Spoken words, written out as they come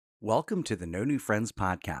Welcome to the No New Friends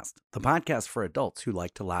podcast, the podcast for adults who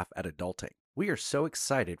like to laugh at adulting. We are so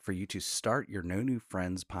excited for you to start your No New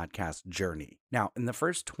Friends podcast journey. Now, in the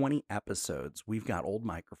first 20 episodes, we've got old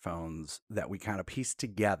microphones that we kind of pieced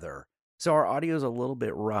together. So our audio is a little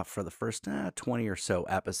bit rough for the first 20 or so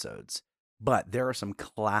episodes. But there are some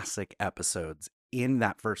classic episodes in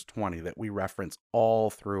that first 20 that we reference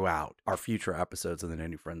all throughout our future episodes of the No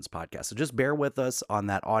New Friends podcast. So just bear with us on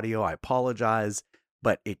that audio. I apologize.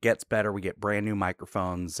 But it gets better. We get brand new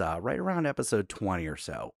microphones right around episode 20 or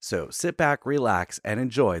so. So sit back, relax, and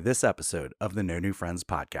enjoy this episode of the No New Friends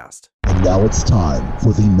podcast. And now it's time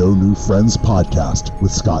for the No New Friends podcast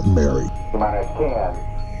with Scott and Mary. Minus 10,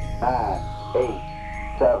 9,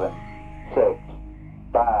 8, 7, 6,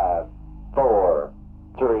 5, 4,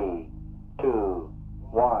 3, 2,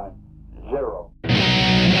 1, 0.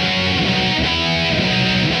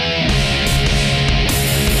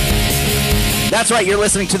 That's right, you're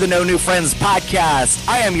listening to the No New Friends podcast.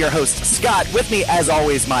 I am your host, Scott. With me, as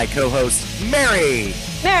always, my co-host, Mary.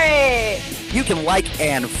 Mary! You can like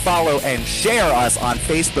and follow and share us on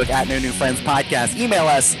Facebook at No New Friends Podcast. Email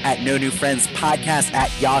us at no new friends podcast at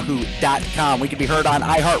yahoo.com. We can be heard on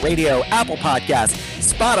iHeartRadio, Apple Podcasts,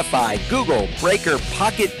 Spotify, Google, Breaker,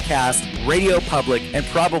 Pocket Cast, Radio Public, and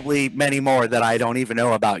probably many more that I don't even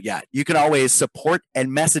know about yet. You can always support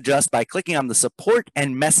and message us by clicking on the support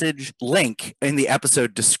and message link in the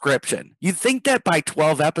episode description. You'd think that by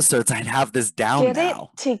 12 episodes, I'd have this down Get now.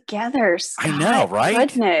 it together, Scott. I know, right?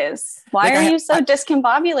 Goodness. Why are you so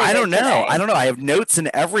discombobulated I don't know. today? I don't know. I have notes and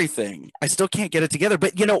everything. I still can't get it together.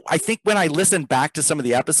 But, you know, I think when I listen back to some of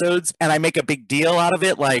the episodes and I make a big deal out of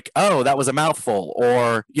it, like, oh, that was a mouthful,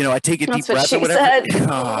 or, you know, I take a deep breath or whatever.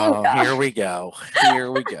 Oh, here we go.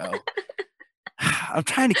 Here we go. I'm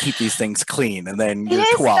trying to keep these things clean, and then you're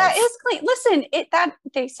 12. That is clean. Listen,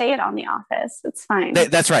 they say it on The Office. It's fine.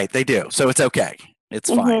 That's right. They do. So it's okay. It's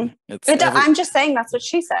fine. I'm just saying that's what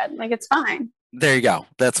she said. Like, it's fine. There you go.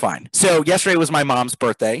 That's fine. So yesterday was my mom's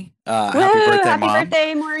birthday. Happy birthday, Mom. Happy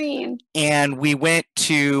birthday, Maureen. And we went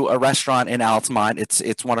to a restaurant in Altamont.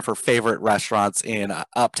 It's one of her favorite restaurants in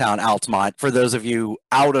uptown Altamont. For those of you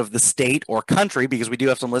out of the state or country, because we do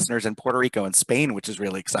have some listeners in Puerto Rico and Spain, which is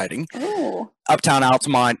really exciting. Ooh. Uptown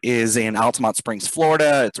Altamont is in Altamont Springs,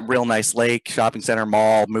 Florida. It's a real nice lake, shopping center,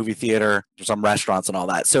 mall, movie theater, some restaurants and all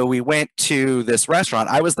that. So we went to this restaurant.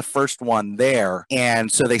 I was the first one there. And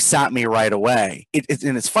so they sat me right away.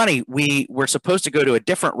 And it's funny, we were supposed to go to a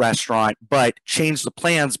different restaurant, but changed the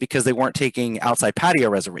plans because they weren't taking outside patio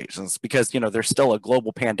reservations because, you know, there's still a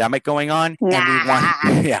global pandemic going on.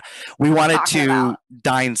 And we wanted to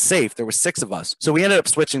dine safe. There were 6 of us. So we ended up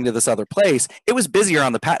switching to this other place. It was busier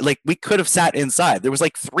on the patio. Like, we could have sat inside. There was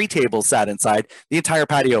like 3 tables sat inside, the entire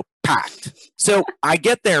patio packed. So I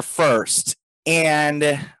get there first,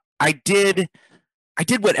 and I did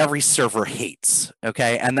what every server hates,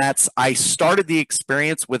 okay? And that's, I started the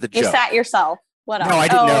experience with a joke. You sat yourself. What? No, I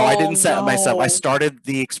didn't. No, I didn't set myself. I started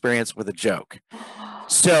the experience with a joke.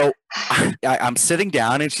 So I'm sitting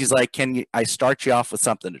down, and she's like, "Can I start you off with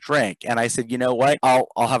something to drink?" And I said, "You know what? I'll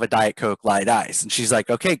have a Diet Coke Light Ice." And she's like,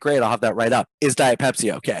 "Okay, great. I'll have that right up. Is Diet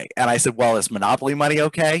Pepsi okay?" And I said, "Well, is Monopoly money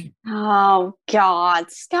okay?" Oh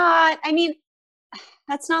God, Scott. I mean,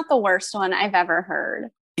 that's not the worst one I've ever heard.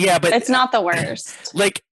 Yeah, but it's not the worst.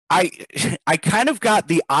 Like, I kind of got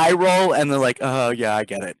the eye roll, and they're like, "Oh yeah, I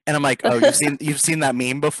get it." And I'm like, "Oh, you've seen that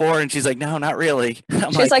meme before?" And she's like, "No, not really."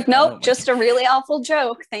 She's like, "Nope, just a really awful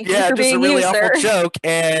joke. Thank you for being just a really awful joke,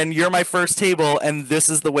 and you're my first table, and this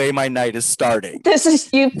is the way my night is starting.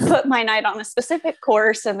 You put my night on a specific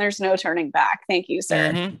course, and there's no turning back. Thank you,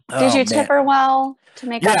 sir." Mm-hmm. Did you tip her well to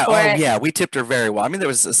make up for it? Yeah, we tipped her very well. I mean, there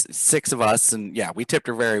was 6 of us, and yeah, we tipped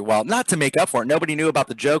her very well. Not to make up for it. Nobody knew about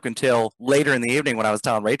the joke until later in the evening when I was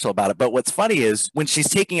telling Rachel about it. But what's funny is when she's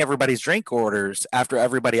taking everybody's drink orders after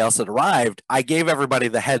everybody else had arrived, I gave everybody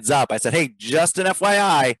the heads up. I said, "Hey, just an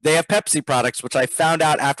FYI, they have Pepsi products," which I found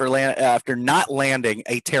out after not landing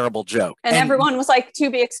a terrible joke. And everyone was like, "To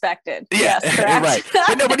be expected." Yeah, yes, correct. Right.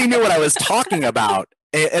 But nobody knew what I was talking about.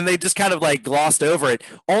 And they just kind of like glossed over it.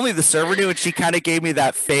 Only the server knew, and she kind of gave me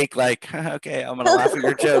that fake, like, "Okay, I'm going to laugh at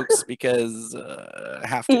your jokes because I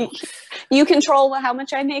have to." You control how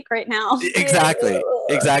much I make right now. Exactly.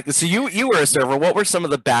 So you were a server. What were some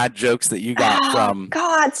of the bad jokes that you got from?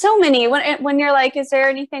 God, so many. When you're like, "Is there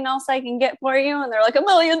anything else I can get for you?" And they're like, $1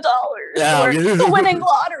 million. Or the winning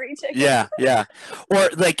lottery ticket. Yeah. Or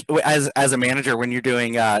like as a manager, when you're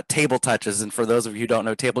doing table touches, and for those of you who don't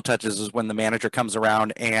know, table touches is when the manager comes around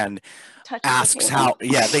and asks how,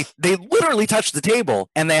 they literally touch the table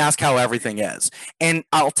and they ask how everything is. And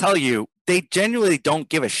I'll tell you, they genuinely don't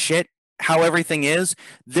give a shit how everything is,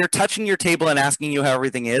 they're touching your table and asking you how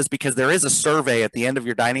everything is because there is a survey at the end of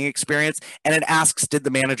your dining experience and it asks, did the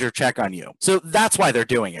manager check on you? So that's why they're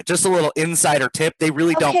doing it. Just a little insider tip. They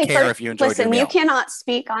really don't care if you enjoyed your meal. Listen, you cannot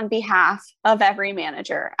speak on behalf of every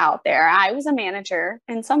manager out there. I was a manager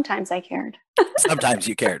and sometimes I cared. Sometimes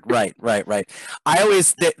you cared. Right. I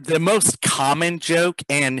always, the most common joke,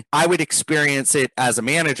 and I would experience it as a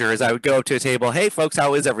manager, is I would go up to a table, hey folks,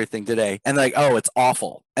 how is everything today? And like, oh, it's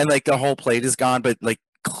awful. And like the whole plate is gone, but like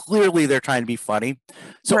clearly they're trying to be funny.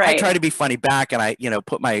 So I try to be funny back, and I,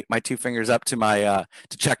 put my two fingers up to my,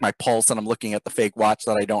 to check my pulse, and I'm looking at the fake watch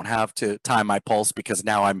that I don't have to time my pulse because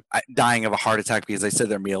now I'm dying of a heart attack because they said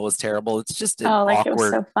their meal was terrible. It's just an awkward, it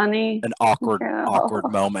was so funny. An awkward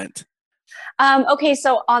moment. Okay,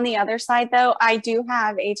 so on the other side, though, I do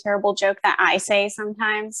have a terrible joke that I say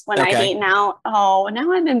sometimes when I've eaten out. Oh,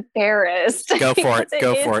 now I'm embarrassed. Go for it.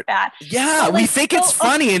 Go for it. Bad. Yeah, we think it's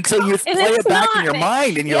funny until you play it back in your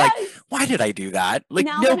mind, and you're like, "Why did I do that?" Like,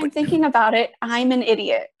 now that I'm thinking about it, I'm an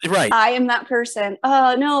idiot. Right. I am that person.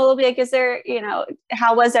 Oh no, it'll be like, is there,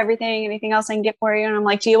 how was everything? Anything else I can get for you? And I'm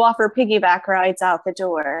like, do you offer piggyback rides out the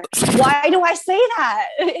door? Why do I say that?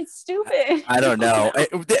 It's stupid. I don't know.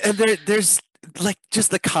 There's like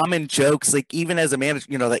just the common jokes, like even as a manager,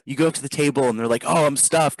 that you go up to the table and they're like, oh, I'm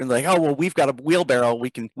stuffed. And they're like, oh, well, we've got a wheelbarrow.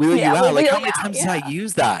 We can wheel you out. Like, how many times did I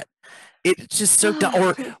use that? It's just so dumb.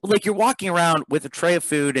 Or like you're walking around with a tray of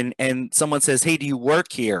food and someone says, hey, do you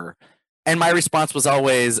work here? And my response was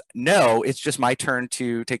always, no, it's just my turn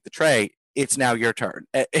to take the tray. It's now your turn.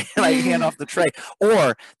 And I hand off the tray.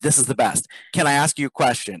 Or this is the best. Can I ask you a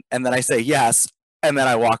question? And then I say yes. And then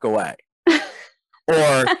I walk away.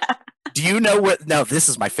 Or do you know where? No, this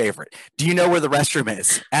is my favorite. Do you know where the restroom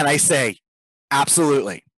is? And I say,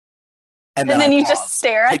 absolutely. And then you just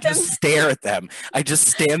stare at them? I just stare at them. I just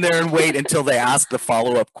stand there and wait until they ask the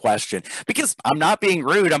follow-up question. Because I'm not being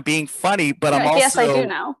rude. I'm being funny, but I'm also yes, I do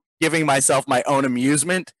know. Giving myself my own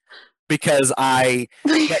amusement because I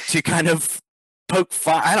get to kind of poke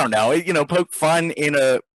fun. I don't know, poke fun in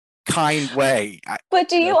a kind way. But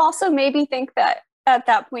do you also maybe think that at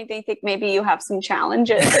that point they think maybe you have some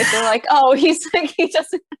challenges? Like they're like, oh, he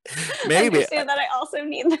doesn't understand that I also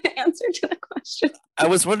need the answer to the question. I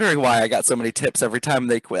was wondering why I got so many tips every time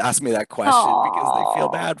they ask me that question. Because they feel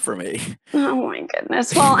bad for me. Oh my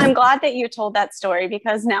goodness. Well, I'm glad that you told that story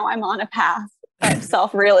because now I'm on a path of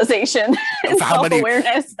self-realization and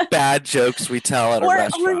self-awareness. Bad jokes we tell at a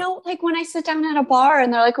restaurant. Or no, like when I sit down at a bar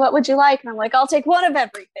and they're like, what would you like? And I'm like, I'll take one of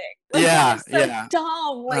everything. Like, so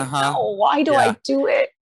dumb. Like, no, why do I do it?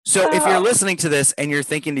 So if you're listening to this and you're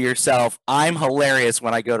thinking to yourself, I'm hilarious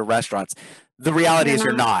when I go to restaurants, the reality is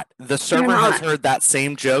you're not. The server has heard that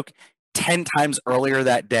same joke 10 times earlier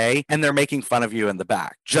that day, and they're making fun of you in the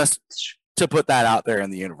back, just to put that out there in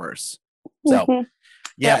the universe. So,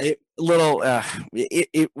 it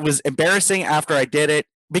was embarrassing after I did it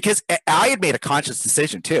because I had made a conscious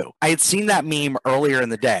decision too. I had seen that meme earlier in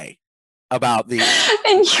the day about the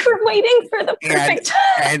and you were waiting for the perfect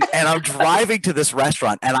time. And I'm driving to this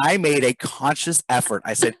restaurant and I made a conscious effort.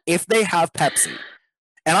 I said, if they have Pepsi,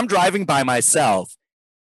 and I'm driving by myself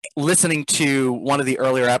listening to one of the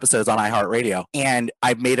earlier episodes on iHeartRadio, and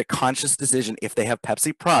I made a conscious decision, if they have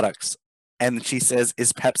Pepsi products and she says,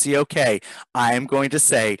 is Pepsi okay? I am going to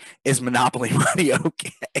say, is Monopoly money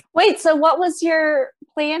okay? Wait, so what was your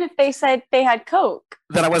plan if they said they had Coke?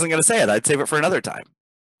 Then I wasn't going to say it. I'd save it for another time.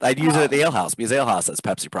 I'd use it at the ale house because ale house has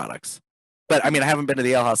Pepsi products. But I mean, I haven't been to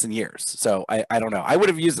the ale house in years, so I don't know. I would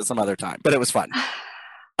have used it some other time, but it was fun.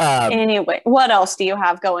 Anyway, what else do you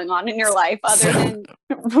have going on in your life other than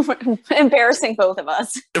embarrassing both of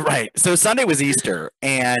us? Right. So Sunday was Easter,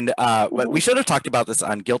 and we should have talked about this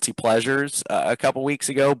on Guilty Pleasures a couple weeks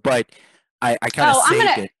ago, but I kind of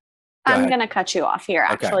saved it. I'm going to cut you off here,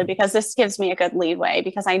 actually, because this gives me a good leeway,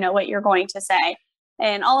 because I know what you're going to say.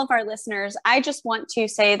 And all of our listeners, I just want to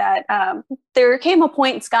say that there came a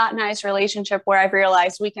point in Scott and I's relationship where I've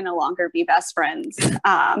realized we can no longer be best friends.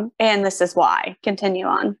 And this is why. Continue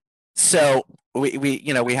on. So we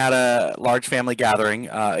had a large family gathering,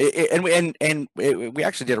 and we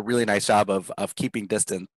actually did a really nice job of keeping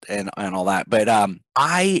distance and all that. But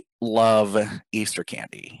I love Easter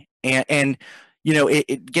candy, and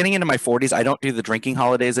getting into my 40s, I don't do the drinking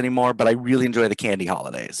holidays anymore, but I really enjoy the candy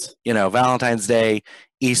holidays. Valentine's Day,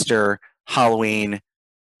 Easter, Halloween,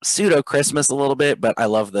 pseudo Christmas a little bit, but I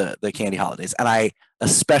love the candy holidays. And I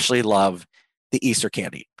especially love the Easter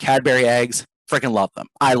candy. Cadbury eggs, freaking love them.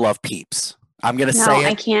 I love Peeps. I'm going to say it.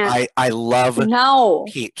 I can't. I love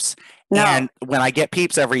Peeps. No. And when I get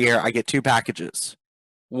Peeps every year, I get 2 packages.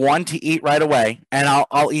 One to eat right away, and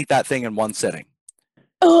I'll eat that thing in one sitting.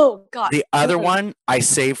 Oh God. The other one I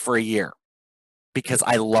save for a year because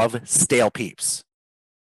I love stale Peeps.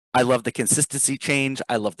 I love the consistency change.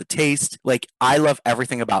 I love the taste. Like, I love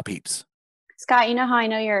everything about Peeps. Scott, you know how I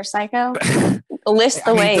know you're a psycho? List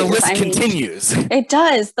the ways. The list continues. It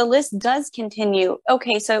does. The list does continue.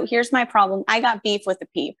 Okay, so here's my problem. I got beef with the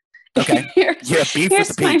Peep. Okay. Yeah, beef with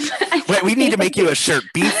the Peep. Wait, we need to make you a shirt.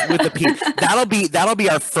 Beef with the Peep. That'll be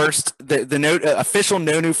our first official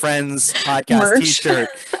No New Friends podcast merch. T-shirt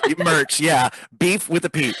merch. Yeah, beef with the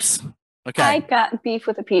Peeps. Okay. I got beef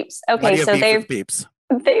with the Peeps. Okay, so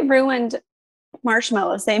they ruined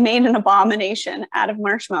marshmallows. They made an abomination out of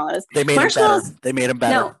marshmallows. They made them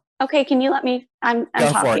better. No. Okay, can you let me? I'm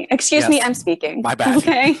talking. Excuse me, I'm speaking. My bad.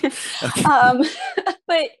 Okay.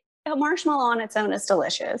 But a marshmallow on its own is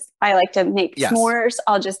delicious. I like to make s'mores.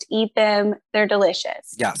 I'll just eat them. They're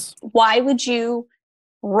delicious. Yes. Why would you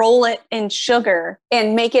roll it in sugar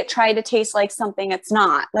and make it try to taste like something it's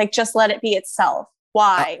not? Like, just let it be itself.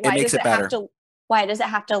 Why? Why does it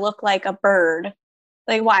have to look like a bird?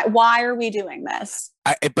 Like, why are we doing this?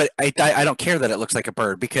 I don't care that it looks like a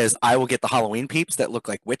bird, because I will get the Halloween Peeps that look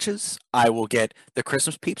like witches. I will get the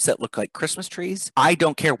Christmas Peeps that look like Christmas trees. I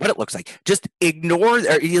don't care what it looks like. Just ignore,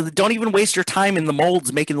 or don't even waste your time in the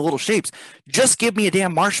molds making the little shapes. Just give me a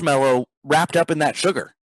damn marshmallow wrapped up in that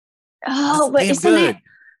sugar. Oh, but isn't it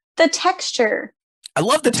the texture? I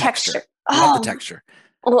love the texture. Love the texture.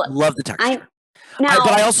 Love the texture.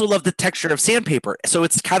 But I also love the texture of sandpaper. So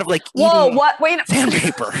it's kind of like eating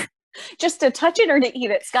sandpaper. Just to touch it or to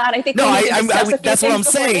eat it, Scott? I think that's what I'm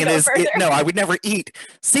saying. I would never eat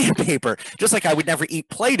sandpaper. Just like I would never eat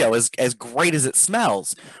Play-Doh, as great as it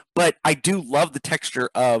smells. But I do love the texture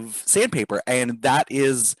of sandpaper, and that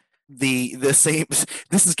is the same.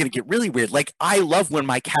 This is going to get really weird. Like, I love when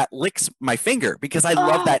my cat licks my finger because I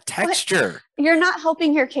love that texture. You're not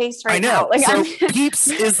helping your case right now. I know. So Peeps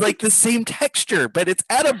is like the same texture, but it's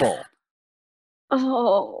edible.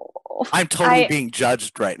 Oh, I'm totally being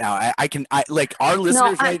judged right now. Our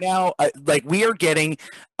listeners right now, we are getting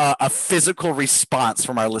a physical response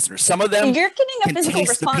from our listeners. Some of them, you're getting a physical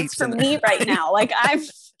response from me right now. Like,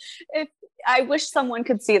 I wish someone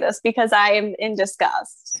could see this because I am in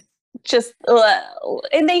disgust. Just,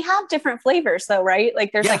 and they have different flavors though, right?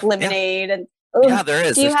 Like, there's like lemonade and. Yeah, there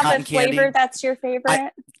is. Do you have a flavor that's your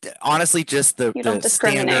favorite? Honestly, just the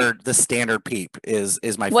standard Peep is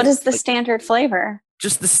my favorite. What is the standard flavor?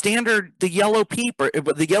 Just the standard, the yellow Peep, or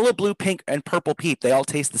the yellow, blue, pink, and purple Peep. They all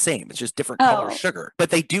taste the same. It's just different color sugar, but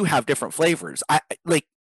they do have different flavors. I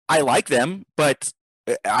like them, but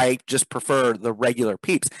I just prefer the regular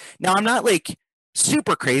Peeps. Now, I'm not like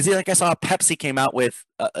super crazy. Like, I saw Pepsi came out with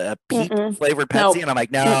a Peep flavored Pepsi, and I'm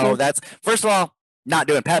like, no, that's, first of all, not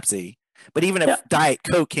doing Pepsi. But even if Diet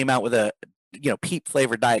Coke came out with a, Peep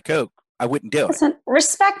flavored Diet Coke, I wouldn't do it. Listen,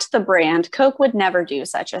 respect the brand. Coke would never do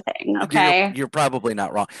such a thing. Okay, you're probably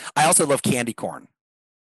not wrong. I also love candy corn.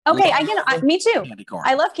 Okay, me too. Candy corn.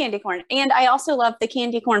 I love candy corn, and I also love the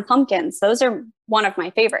candy corn pumpkins. Those are one of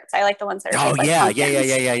my favorites. I like the ones that are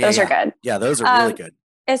yeah. Those are good. Yeah, those are really good.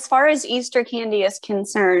 As far as Easter candy is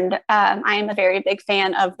concerned, I am a very big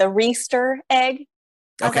fan of the Reester egg.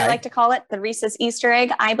 As I like to call it, the Reese's Easter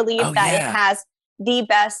egg. I believe it has the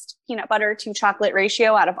best peanut butter to chocolate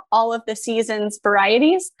ratio out of all of the season's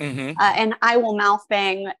varieties. And I will mouth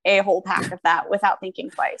bang a whole pack of that without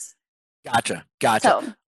thinking twice. Gotcha. So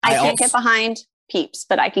I can't get behind Peeps,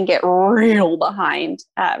 but I can get real behind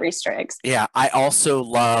Reester eggs. Yeah, I also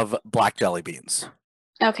love black jelly beans.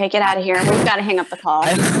 Okay, get out of here. We've got to hang up the call.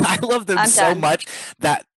 I love them so much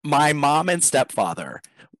that my mom and stepfather,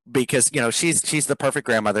 because she's the perfect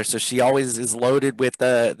grandmother, so she always is loaded with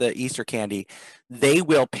the Easter candy. They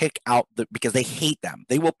will pick out because they hate them.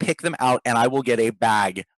 They will pick them out, and I will get a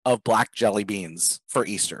bag of black jelly beans for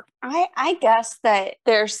Easter. I guess that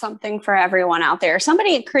there's something for everyone out there.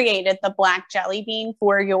 Somebody created the black jelly bean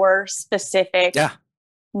for your specific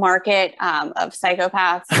market of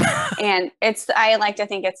psychopaths. And I like to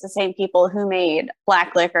think it's the same people who made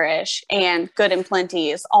black licorice and Good and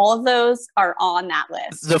Plenty's. All of those are on that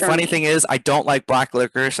list. The funny thing is, I don't like black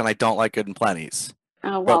licorice and I don't like Good and Plenty's.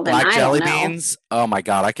 Oh, well, but black jelly beans, oh my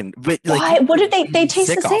God, I can. Why? What do they taste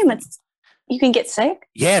the same? You can get sick?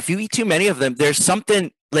 Yeah, if you eat too many of them, there's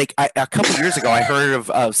something. Like, a couple years ago, I heard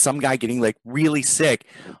of some guy getting like really sick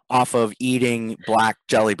off of eating black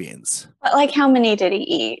jelly beans. But like, how many did he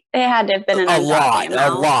eat? It had to have been a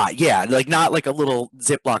lot. Yeah, like not like a little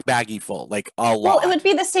Ziploc baggie full, like a lot. Well, it would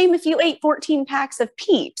be the same if you ate 14 packs of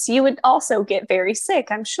Peeps. You would also get very sick,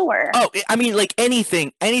 I'm sure. Oh, I mean, like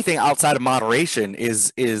anything outside of moderation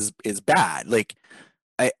is bad. Like,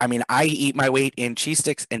 I mean, I eat my weight in cheese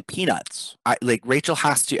sticks and peanuts. Like Rachel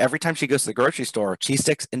has to, every time she goes to the grocery store, cheese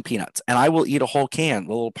sticks and peanuts. And I will eat a whole can, a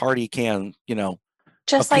little party can, you know,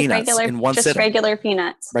 just of like peanuts regular, in one just sitting. regular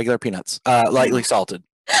peanuts. Regular peanuts, lightly salted.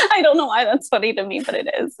 I don't know why that's funny to me, but it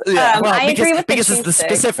is. Yeah, well, I agree with because the it's the stick.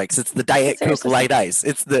 specifics. It's the Diet Coke light ice.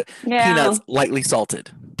 It's the peanuts lightly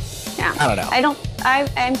salted. Yeah. I don't know.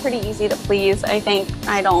 I'm pretty easy to please. I think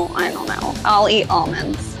I don't know. I'll eat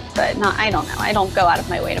almonds, but I don't know. I don't go out of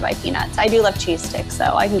my way to buy peanuts. I do love cheese sticks,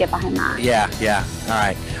 so I can get behind that. Yeah. All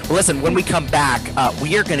right. Well, listen, when we come back,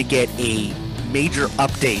 we are going to get a major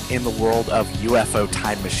update in the world of UFO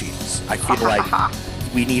time machines. I feel like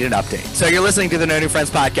we need an update. So you're listening to the No New Friends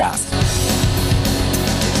podcast.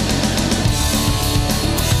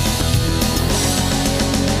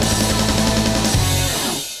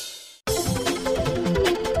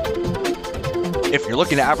 If you're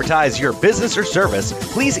looking to advertise your business or service,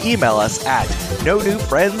 please email us at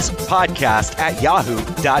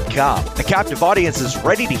nonewfriendspodcast@yahoo.com. A captive audience is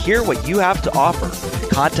ready to hear what you have to offer.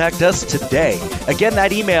 Contact us today. Again,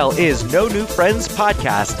 that email is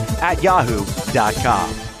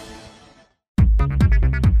nonewfriendspodcast@yahoo.com.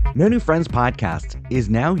 No New Friends Podcast is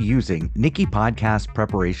now using Nikki Podcast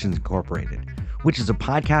Preparations Incorporated, which is a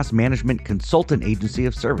podcast management consultant agency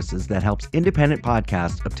of services that helps independent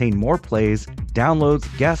podcasts obtain more plays, downloads,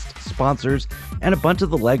 guests, sponsors, and a bunch of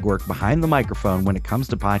the legwork behind the microphone when it comes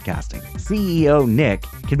to podcasting. CEO Nick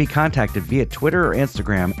can be contacted via Twitter or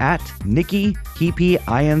Instagram at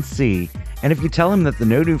NickyPPINC. And if you tell him that the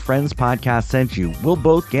No New Friends podcast sent you, we'll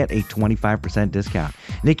both get a 25% discount.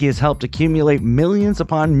 Nikki has helped accumulate millions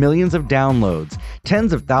upon millions of downloads,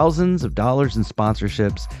 tens of thousands of dollars in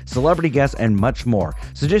sponsorships, celebrity guests, and much more.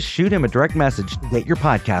 So just shoot him a direct message to get your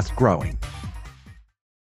podcast growing.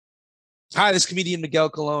 Hi, this is comedian Miguel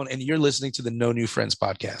Colon, and you're listening to the No New Friends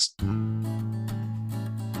podcast.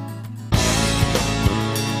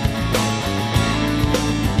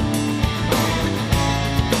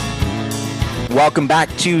 Welcome back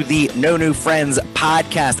to the No New Friends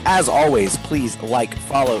podcast. As always, please like,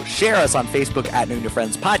 follow, share us on Facebook at No New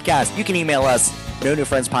Friends Podcast. You can email us, no new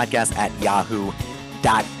friends podcast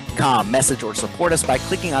 @yahoo.com. Message or support us by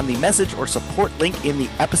clicking on the message or support link in the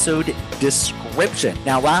episode description.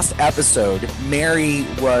 Now, last episode, Mary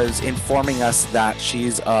was informing us that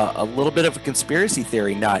she's a little bit of a conspiracy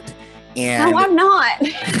theory nut. And, no, I'm not.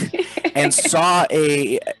 and saw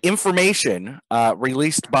a information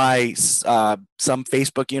released by some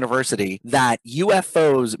Facebook university that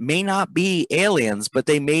UFOs may not be aliens, but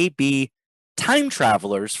they may be time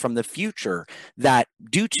travelers from the future that,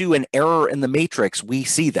 due to an error in the matrix, we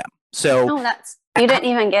see them. So you didn't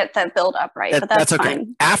even get the build up right, but that's okay.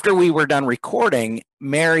 fine. After we were done recording,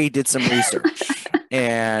 Mary did some research.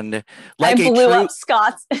 And like I blew up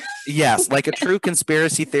Scott's. Yes, like a true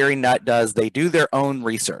conspiracy theory nut does, they do their own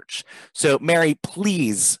research. So, Mary,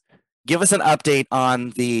 please give us an update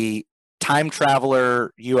on the time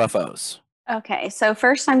traveler UFOs. Okay, so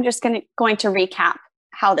first I'm just going to recap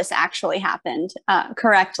how this actually happened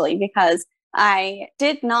correctly, because I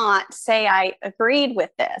did not say I agreed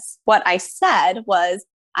with this. What I said was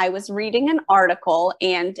I was reading an article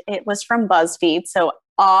and it was from BuzzFeed. So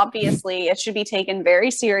obviously it should be taken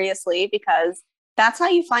very seriously, because that's how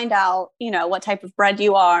you find out, what type of bread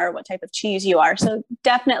you are, what type of cheese you are. So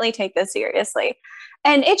definitely take this seriously.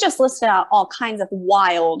 And it just listed out all kinds of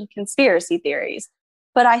wild conspiracy theories.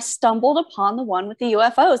 But I stumbled upon the one with the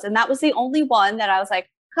UFOs. And that was the only one that I was like,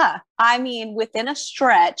 I mean, within a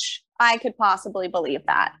stretch, I could possibly believe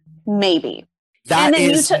that. Maybe. That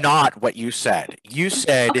is not what you said. You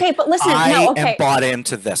said, okay, but listen, I am bought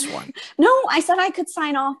into this one. No, I said I could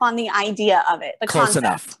sign off on the idea of it. Close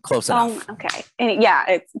enough. Okay. And yeah,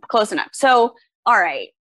 it's close enough. So, all right.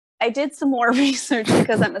 I did some more research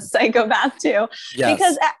because I'm a psychopath too. Yes.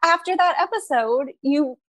 Because after that episode,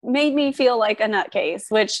 you made me feel like a nutcase,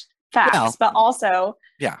 which facts, but also.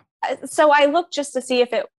 Yeah. So I looked just to see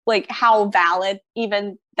if it, how valid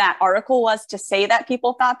even that article was to say that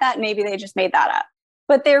people thought that. Maybe they just made that up.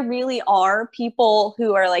 But there really are people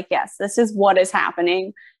who are like, yes, this is what is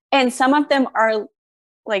happening. And some of them are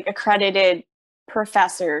accredited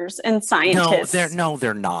professors and scientists. No,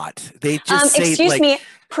 they're not. They just say, excuse me,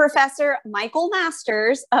 Professor Michael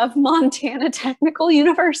Masters of Montana Technical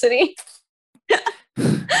University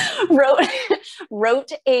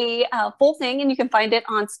wrote a full thing, and you can find it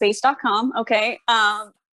on space.com. Okay.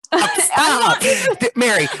 Stop.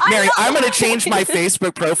 Mary, I'm going to change my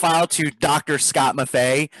Facebook profile to Dr. Scott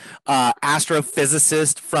Maffei,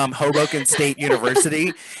 astrophysicist from Hoboken State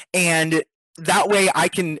University. And that way I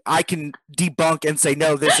can debunk and say,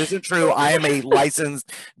 no, this isn't true. I am a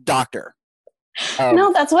licensed doctor.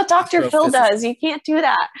 No, that's what Dr. Phil does. You can't do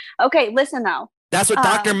that. Okay, listen though. That's what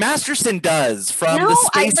Dr. Masterson does from the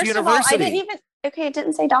Space University. Of all, I didn't even. Okay, it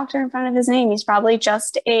didn't say doctor in front of his name. He's probably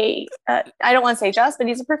just a. I don't want to say just, but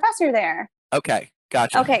he's a professor there. Okay,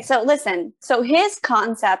 gotcha. Okay, so listen. So his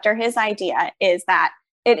concept or his idea is that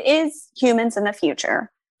it is humans in the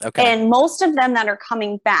future. Okay. And most of them that are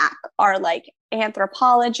coming back are like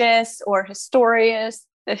anthropologists or historians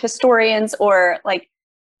or like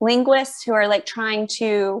linguists who are like trying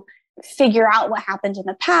to figure out what happened in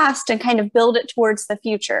the past and kind of build it towards the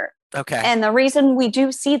future. Okay. And the reason we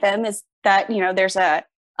do see them is that, you know, there's a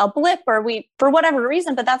blip or for whatever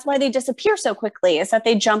reason, but that's why they disappear so quickly, is that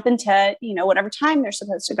they jump into, you know, whatever time they're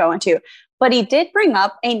supposed to go into. But he did bring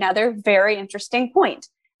up another very interesting point,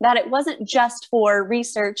 that it wasn't just for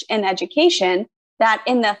research and education, that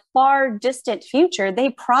in the far distant future, they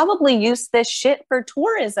probably use this shit for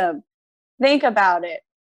tourism. Think about it.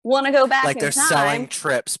 Want to go back like in they're time. selling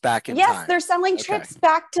trips back in time. Yes, they're selling trips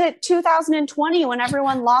back to 2020 when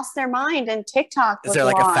everyone lost their mind and TikTok was Is there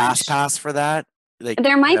like launched. a fast pass for that? Like,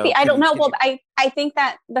 there might be. I don't know. Well, I think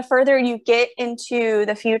that the further you get into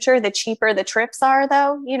the future, the cheaper the trips are,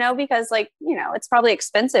 though, you know, because like, you know, it's probably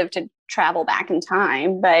expensive to travel back in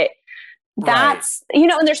time, but that's, you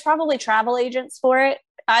know, and there's probably travel agents for it.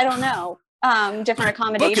 I don't know. Different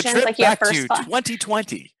accommodations, like you have first class.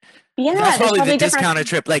 2020. Yeah, that's probably the discounted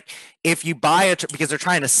trip. Like if you buy a trip, because they're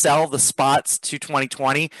trying to sell the spots to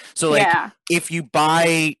 2020. So like if you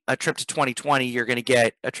buy a trip to 2020, you're going to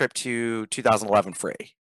get a trip to 2011 free.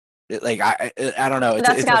 Like I don't know.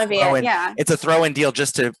 That's got to be it. Yeah, it's a throw-in deal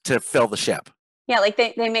just to fill the ship. Yeah, like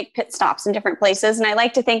they make pit stops in different places, and I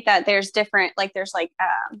like to think that there's different. Like there's like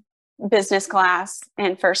business class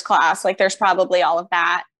and first class. Like there's probably all of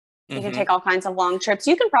that. You can take all kinds of long trips.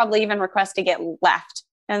 You can probably even request to get left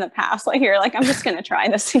in the past. Like you're like, I'm just going to try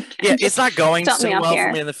this again. Yeah, it's not going so well here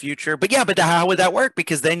for me in the future. But yeah, but how would that work?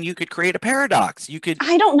 Because then you could create a paradox. You could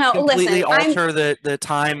I don't know. completely Listen, alter the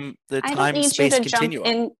time space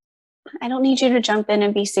continuum. I don't need you to jump in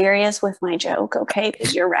and be serious with my joke, okay?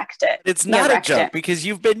 Because you wrecked it. It's not a joke because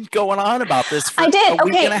you've been going on about this for a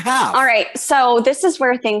week and a half. All right. So this is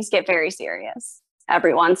where things get very serious.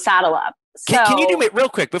 Everyone, saddle up. Can you do it real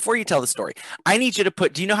quick before you tell the story? I need you to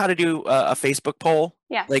do you know how to do a Facebook poll?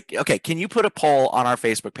 Yeah. Like, okay, can you put a poll on our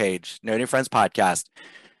Facebook page, No New Friends Podcast?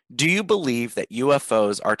 Do you believe that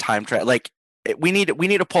UFOs are time travel? Like, we need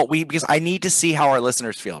a poll. Because I need to see how our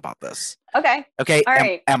listeners feel about this. Okay. Okay. All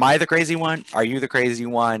right. Am I the crazy one? Are you the crazy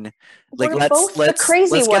one? Like, We're both the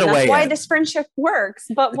crazy one. That's why this friendship works.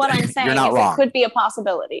 But what I'm saying is it could be a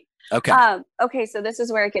possibility. Okay. Okay. So this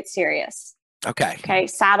is where it gets serious. Okay. Okay.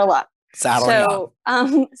 Saddle up. So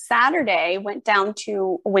Saturday went down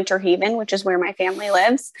to Winter Haven, which is where my family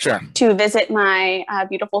lives, to visit my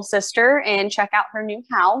beautiful sister and check out her new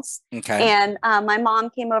house. Okay. And my mom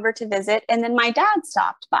came over to visit, and then my dad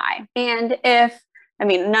stopped by. And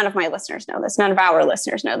none of my listeners know this, none of our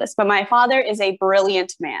listeners know this, but my father is a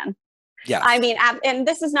brilliant man. Yeah. I mean, and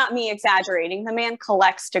this is not me exaggerating. The man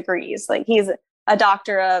collects degrees. Like he's a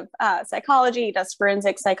doctor of psychology. He does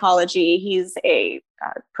forensic psychology. He's a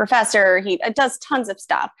professor. He does tons of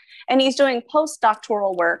stuff. And he's doing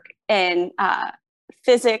postdoctoral work in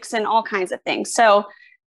physics and all kinds of things. So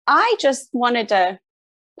I just wanted to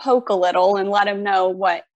poke a little and let him know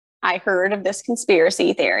what I heard of this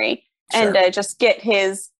conspiracy theory and just get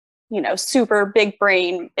his, super big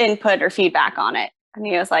brain input or feedback on it. And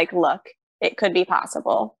he was like, look, it could be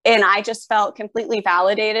possible. And I just felt completely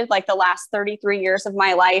validated, like the last 33 years of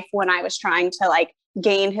my life when I was trying to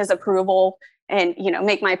gain his approval and,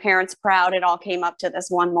 make my parents proud. It all came up to this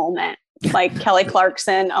one moment, like Kelly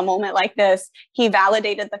Clarkson, a moment like this. He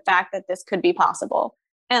validated the fact that this could be possible.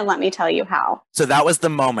 And let me tell you how. So that was the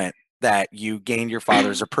moment that you gained your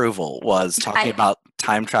father's approval, was talking about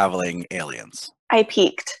time traveling aliens. I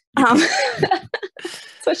peaked.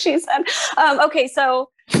 That's what she said. Okay, so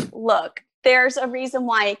look, there's a reason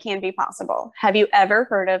why it can be possible. Have you ever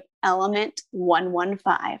heard of Element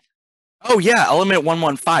 115? Oh, yeah, Element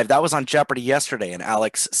 115. That was on Jeopardy yesterday, and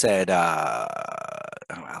Alex said,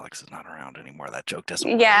 Alex is not around anymore. That joke doesn't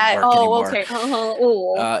work anymore.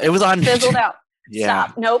 Okay. It was on... Fizzled out. Yeah.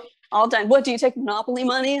 Stop. Nope. All done. What, do you take Monopoly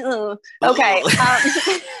money? Okay.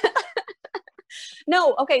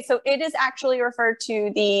 No, okay, so it is actually referred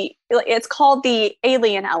to it's called the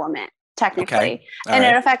alien element, technically, okay. And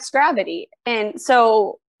it affects gravity. And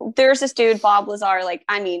so there's this dude, Bob Lazar,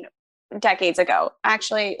 decades ago,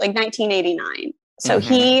 actually, 1989. So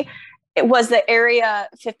he was the Area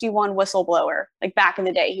 51 whistleblower, back in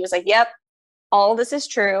the day. He was like, yep, all this is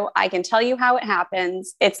true. I can tell you how it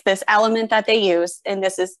happens. It's this element that they use, and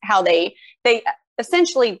this is how they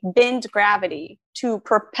essentially bend gravity to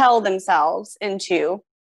propel themselves into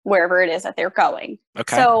wherever it is that they're going.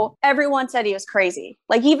 Okay. So everyone said he was crazy.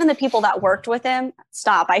 Like even the people that worked with him,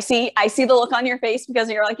 stop. I see the look on your face because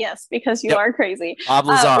you're like, yes, because you are crazy. Bob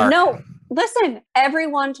Lazar. No, listen,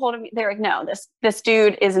 everyone told him, they're like, no, this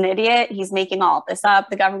dude is an idiot. He's making all of this up.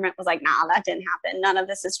 The government was like, nah, that didn't happen. None of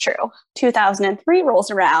this is true. 2003 rolls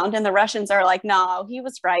around and the Russians are like, no, he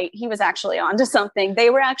was right. He was actually onto something. They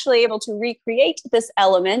were actually able to recreate this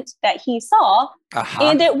element that he saw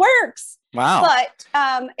and it works. Wow. But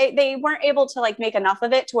they weren't able to like make enough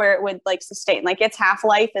of it to where it would like sustain. Like its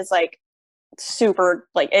half-life is like super,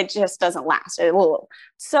 like it just doesn't last.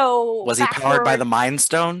 So was he powered by the Mind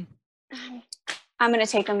Stone? I'm going to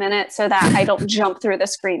take a minute so that I don't jump through the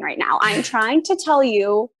screen right now. I'm trying to tell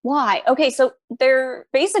you why. Okay, so they're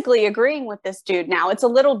basically agreeing with this dude now. It's a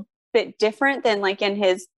little bit different than like in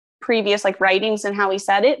his previous like writings and how he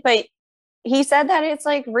said it, but he said that it's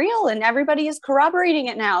like real and everybody is corroborating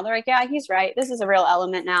it now. They're like, yeah, he's right. This is a real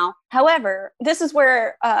element now. However, this is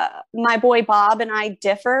where my boy Bob and I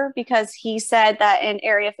differ because he said that in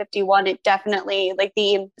Area 51, it definitely like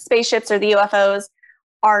the spaceships or the UFOs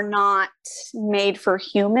are not made for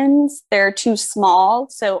humans. They're too small.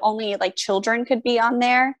 So only like children could be on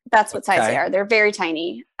there. That's what size they are. They're very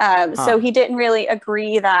tiny. So he didn't really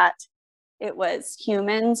agree that it was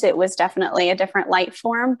humans. It was definitely a different life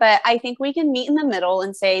form, but I think we can meet in the middle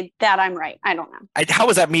and say that I'm right. I don't know. How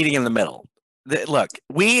was that meeting in the middle? Look,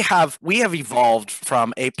 we have evolved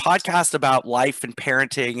from a podcast about life and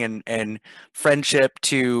parenting and friendship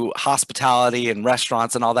to hospitality and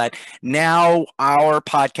restaurants and all that. Now our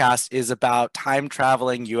podcast is about time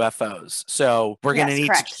traveling UFOs. So we're going to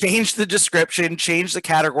need to change the description, change the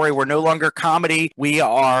category. We're no longer comedy. We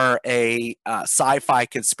are a sci-fi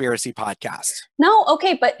conspiracy podcast. No,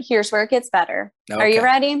 okay, but here's where it gets better. Okay. Are you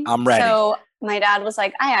ready? I'm ready. So my dad was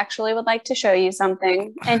like, I actually would like to show you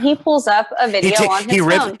something. And he pulls up a video on his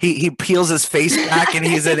phone. He peels his face back and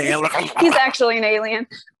he's an alien. He's actually an alien.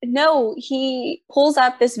 No, he pulls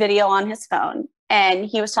up this video on his phone. And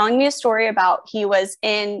he was telling me a story about he was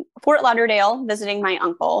in Fort Lauderdale visiting my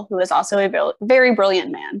uncle, who is also a very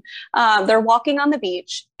brilliant man. They're walking on the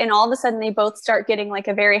beach and all of a sudden they both start getting like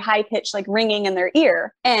a very high pitch, like ringing in their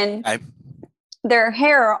ear. And their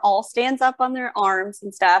hair all stands up on their arms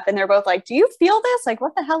and stuff. And they're both like, do you feel this? Like,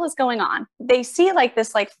 what the hell is going on? They see like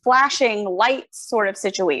this like flashing light sort of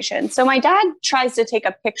situation. So my dad tries to take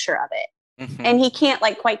a picture of it and he can't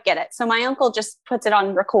like quite get it. So my uncle just puts it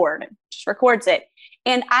on record, just records it.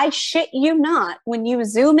 And I shit you not, when you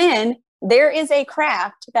zoom in, there is a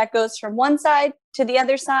craft that goes from one side to the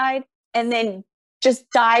other side and then just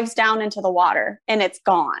dives down into the water and it's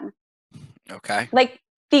gone. Okay. Like,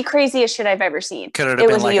 the craziest shit I've ever seen. Could it have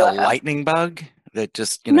been like a lightning bug that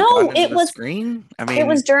just, you know, no, it was screen? I mean, it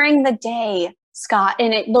was during the day, Scott,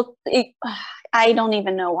 and it looked, I don't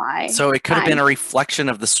even know why. So it could have been a reflection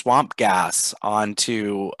of the swamp gas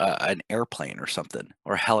onto an airplane or something,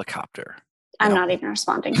 or a helicopter. I'm not even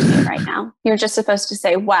responding to you right now. You're just supposed to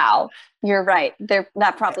say, wow, you're right.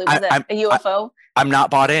 That probably was a UFO. I'm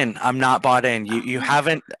not bought in. I'm not bought in. You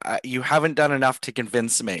haven't done enough to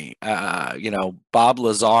convince me. You know, Bob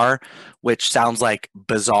Lazar, which sounds like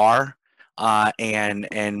bizarre,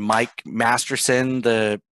 and Mike Masterson,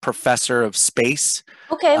 the professor of space.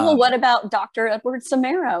 Okay, well, what about Dr. Edward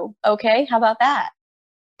Samaro? Okay, how about that?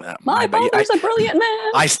 My father's a brilliant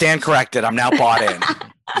man. I stand corrected. I'm now bought in.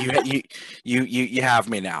 You have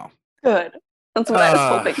me now. Good. That's what I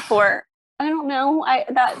was hoping for. I don't know.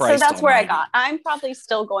 So that's where I got. I'm probably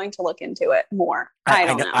still going to look into it more. I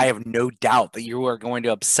don't know. I have no doubt that you are going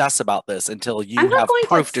to obsess about this until you have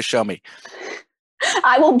proof to show me.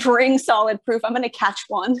 I will bring solid proof. I'm going to catch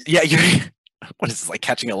one. Yeah, what is this, like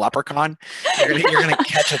catching a leprechaun? You're gonna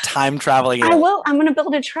catch a time traveling. I will. I'm gonna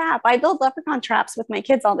build a trap. I build leprechaun traps with my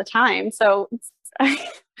kids all the time. So,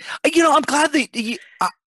 you know, I'm glad that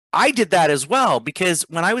I did that as well, because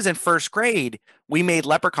when I was in first grade, we made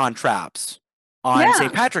leprechaun traps on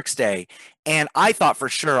St. Patrick's Day, and I thought for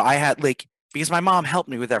sure I had because my mom helped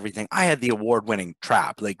me with everything. I had the award-winning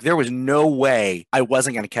trap. Like, there was no way I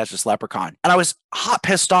wasn't going to catch this leprechaun. And I was hot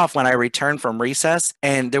pissed off when I returned from recess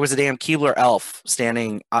and there was a damn Keebler elf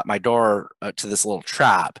standing at my door to this little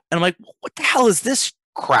trap. And I'm like, what the hell is this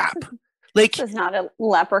crap? Like, this is not a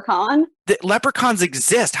leprechaun. The leprechauns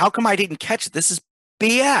exist. How come I didn't catch it? This is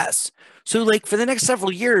BS. So, like, for the next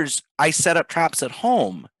several years, I set up traps at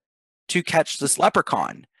home to catch this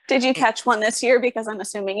leprechaun. Did you catch one this year? Because I'm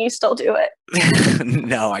assuming you still do it.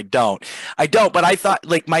 No, I don't. But I thought,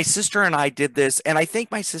 like, my sister and I did this, and I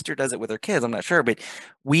think my sister does it with her kids. I'm not sure, but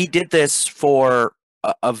we did this for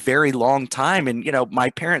a very long time. And, my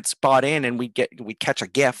parents bought in, and we'd catch a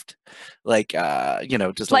gift, like,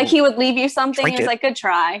 just like he would leave you something. trinket. He was like, good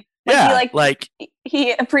try.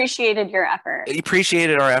 He appreciated your effort. He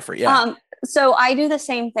appreciated our effort. Yeah. So I do the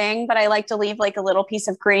same thing, but I like to leave like a little piece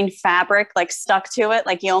of green fabric, like stuck to it,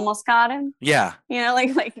 like you almost got him. Yeah.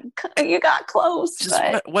 Like you got close. Just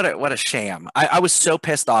what a sham. I was so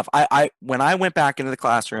pissed off. When I went back into the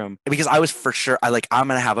classroom, because I was for sure, I'm going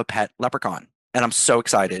to have a pet leprechaun, and I'm so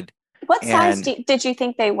excited. What size did you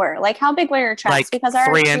think they were? Like, how big were your traps? Like because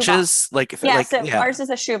 3 inches. Ours is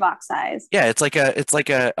a shoebox size. Yeah, it's like a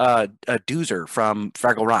doozer from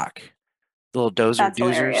Fraggle Rock. Little dozer That's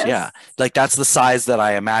doozers. Hilarious. Yeah. Like that's the size that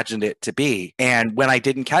I imagined it to be. And when I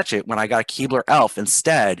didn't catch it, when I got a Keebler elf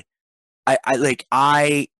instead,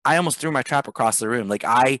 I almost threw my trap across the room. Like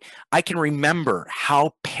I can remember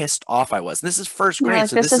how pissed off I was. This is first grade. Like,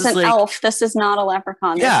 so this is an elf. This is not a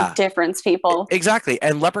leprechaun. Yeah. There's a difference, people. Exactly.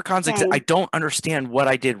 And leprechauns, I don't understand what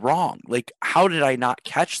I did wrong. Like, how did I not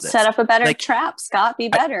catch this? Set up a better trap, Scott. Be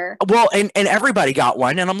better. And everybody got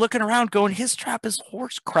one. And I'm looking around going, his trap is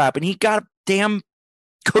horse crap. And he got a damn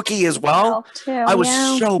cookie as well. I was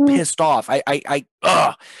so pissed off.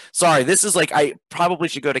 Sorry. This is like, I probably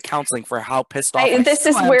should go to counseling for how pissed off. This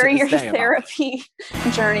is where your therapy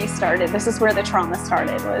journey started. This is where the trauma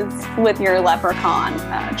started, was with your leprechaun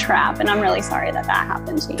trap. And I'm really sorry that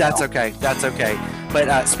happened to you. That's okay.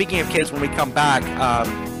 But speaking of kids, when we come back,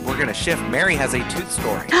 we're going to shift. Mary has a tooth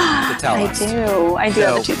story to tell us. I do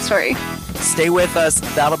have a tooth story. Stay with us.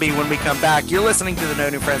 That'll be when we come back. You're listening to the No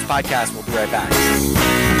New Friends podcast. We'll be right back.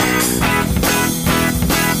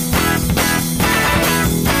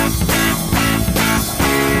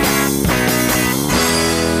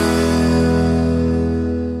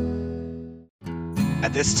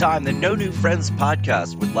 At this time, the No New Friends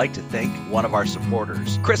podcast would like to thank one of our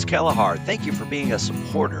supporters, Chris Kelleher. Thank you for being a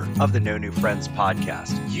supporter of the No New Friends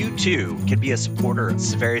podcast. You too can be a supporter.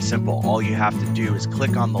 It's very simple. All you have to do is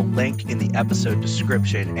click on the link in the episode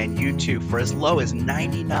description, and you too, for as low as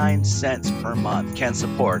 99 cents per month, can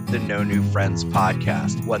support the No New Friends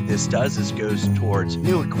podcast. What this does is goes towards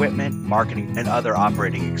new equipment, marketing, and other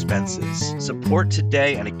operating expenses. Support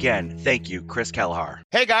today, and again, thank you, Chris Kelleher.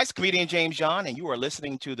 Hey guys, comedian James John, and you are listening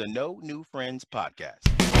to the No New Friends podcast.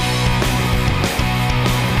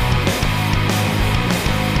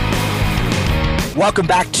 Welcome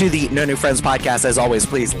back to the No New Friends podcast. As always,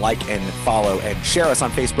 please like and follow and share us on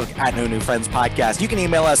Facebook at No New Friends Podcast. You can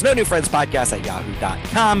email us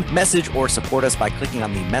nonewfriendspodcast@yahoo.com. Message or support us by clicking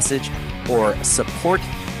on the message or support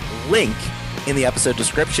link in the episode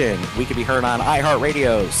description. We can be heard on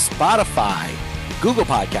iHeartRadio, Spotify, Google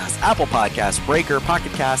Podcasts, Apple Podcasts, Breaker,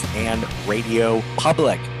 Pocket Cast, and Radio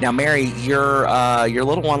Public. Now, Mary, your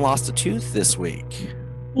little one lost a tooth this week.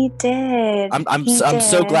 He did. I'm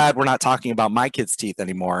so glad we're not talking about my kids' teeth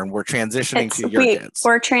anymore, and we're transitioning to your kids.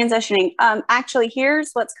 We're transitioning. Actually,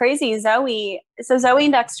 here's what's crazy. Zoe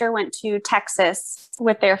and Dexter went to Texas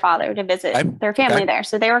with their father to visit their family there.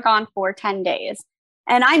 So they were gone for 10 days,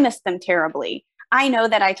 and I missed them terribly. I know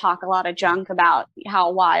that I talk a lot of junk about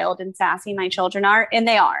how wild and sassy my children are, and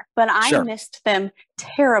they are, but I missed them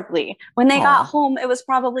terribly. When they got home, it was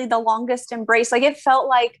probably the longest embrace. Like, it felt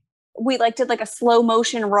like we did like a slow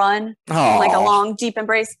motion run, like a long, deep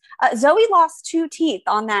embrace. Zoe lost 2 teeth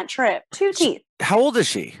on that trip. 2 teeth. How old is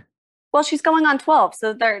she? Well, she's going on 12.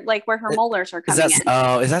 So they're like where her molars are coming in.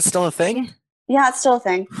 Oh, is that still a thing? Yeah, it's still a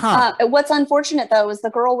thing. Huh. What's unfortunate though, is the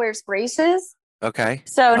girl wears braces. Okay.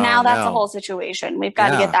 So now that's a whole situation. We've got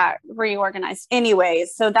to get that reorganized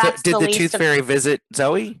anyways. So that's did the Tooth Fairy visit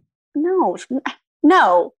Zoe? No.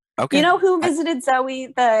 Okay. You know who visited Zoe?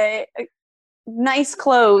 The nice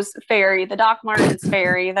clothes fairy, the Doc Martens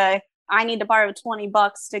fairy, the I need to borrow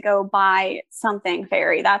 $20 to go buy something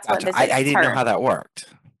fairy. That's what visited I didn't know how that worked.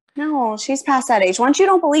 No, she's past that age. Once you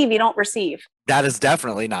don't believe, you don't receive. That is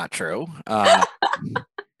definitely not true.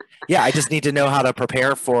 Yeah, I just need to know how to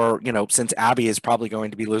prepare for, since Abby is probably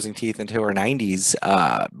going to be losing teeth into her 90s,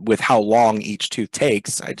 with how long each tooth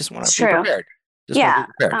takes. I just want to be prepared.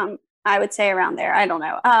 I would say around there. I don't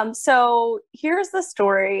know. So here's the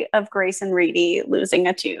story of Grace and Reedy losing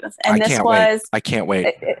a tooth. And I can't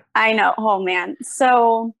wait. I know. Oh man.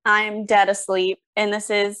 So I'm dead asleep, and this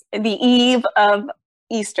is the eve of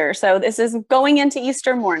Easter. So this is going into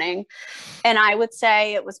Easter morning. And I would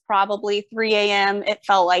say it was probably 3 a.m. It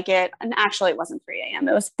felt like it. And actually it wasn't 3 a.m.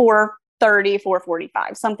 It was 4:30,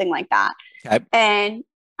 4:45, something like that. Okay. And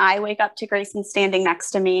I wake up to Grayson standing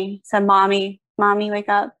next to me. Said, Mommy, wake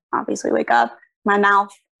up. Obviously, wake up. My mouth.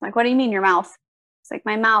 I'm like, what do you mean your mouth? It's like,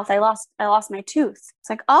 my mouth. I lost my tooth. It's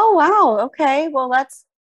like, oh, wow. Okay. Well, that's,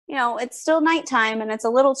 it's still nighttime and it's a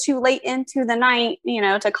little too late into the night,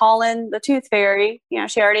 to call in the tooth fairy.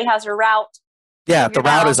 She already has her route. Yeah, the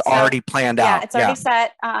route is already planned out. Yeah, it's already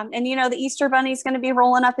set. And the Easter Bunny's going to be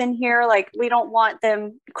rolling up in here. Like, we don't want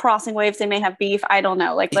them crossing waves. They may have beef. I don't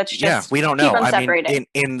know. Like, let's just we don't know. Keep them separated. Mean,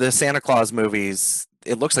 in the Santa Claus movies,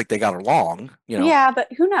 it looks like they got along. Yeah, but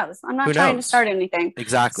who knows? I'm not trying to start anything.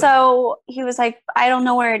 Exactly. So he was like, I don't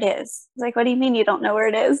know where it is. I was like, what do you mean you don't know where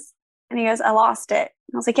it is? And he goes, I lost it.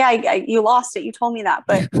 And I was like, yeah, you lost it. You told me that.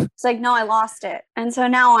 But it's like, no, I lost it. And so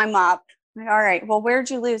now I'm up. I'm like, all right, well, where'd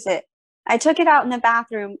you lose it? I took it out in the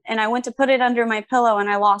bathroom and I went to put it under my pillow and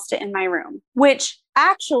I lost it in my room, which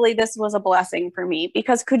actually this was a blessing for me,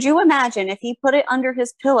 because could you imagine if he put it under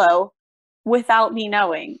his pillow without me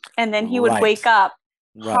knowing, and then he would wake up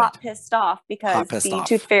hot pissed off because the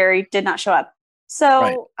tooth fairy did not show up.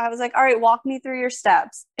 So I was like, all right, walk me through your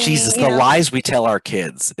steps. And Jesus, the lies we tell our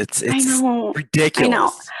kids. It's ridiculous. I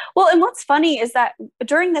know. Well, and what's funny is that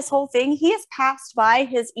during this whole thing, he has passed by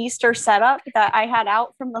his Easter setup that I had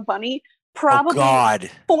out from the bunny probably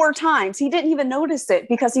 4 times. He didn't even notice it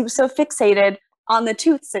because he was so fixated on the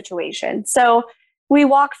tooth situation. So we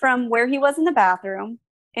walk from where he was in the bathroom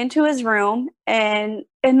into his room, and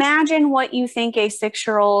imagine what you think a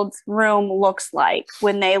 6-year-old's room looks like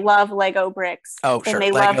when they love Lego bricks. Oh, sure.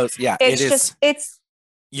 They Legos, yeah. It's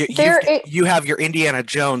you have your Indiana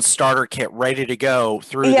Jones starter kit ready to go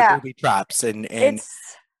through the booby traps and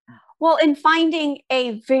finding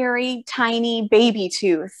a very tiny baby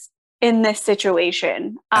tooth in this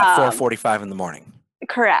situation at 4:45 in the morning.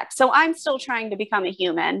 Correct. So I'm still trying to become a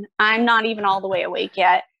human. I'm not even all the way awake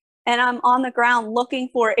yet. And I'm on the ground looking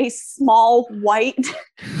for a small white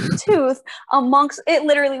tooth amongst, it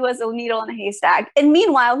literally was a needle in a haystack. And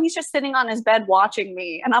meanwhile, he's just sitting on his bed watching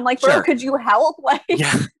me. And I'm like, bro, could you help? Like,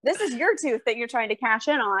 this is your tooth that you're trying to cash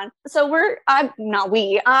in on. So I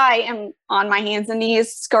am on my hands and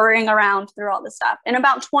knees scurrying around through all this stuff. And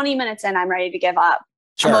about 20 minutes in, I'm ready to give up.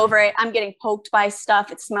 I'm over it. I'm getting poked by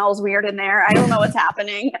stuff. It smells weird in there. I don't know what's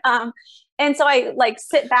happening. And so I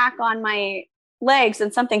sit back on my legs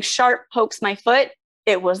and something sharp pokes my foot.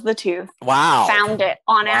 It was the tooth. Wow. Found it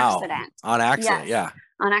on accident. On accident, yes.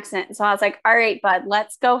 On accident. So I was like, all right, bud,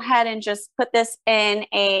 let's go ahead and just put this in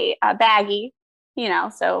a baggie,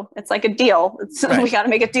 so it's like a deal. We got to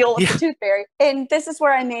make a deal with the tooth fairy. And this is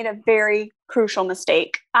where I made a very crucial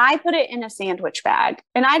mistake. I put it in a sandwich bag,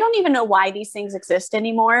 and I don't even know why these things exist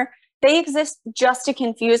anymore. They exist just to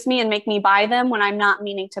confuse me and make me buy them when I'm not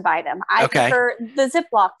meaning to buy them. I prefer the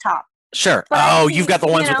Ziploc top. Sure. But you've got the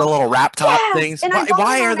ones with the little wrap top things.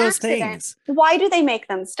 Why are those things? Why do they make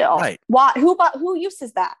them still? Right. Why? Who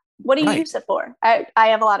uses that? What do you use it for? I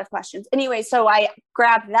have a lot of questions. Anyway, so I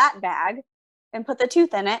grabbed that bag and put the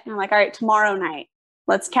tooth in it. And I'm like, all right, tomorrow night,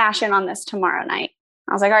 let's cash in on this tomorrow night.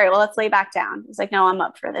 I was like, all right, well, let's lay back down. He's like, no, I'm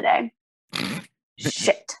up for the day.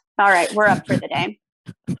 Shit. All right, we're up for the day.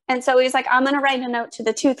 And so he's like, I'm going to write a note to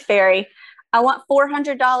the tooth fairy. I want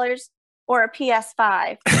 $400 or a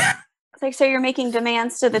PS5. It's like, so you're making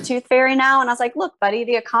demands to the tooth fairy now? And I was like, look, buddy,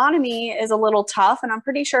 the economy is a little tough, and I'm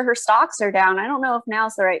pretty sure her stocks are down. I don't know if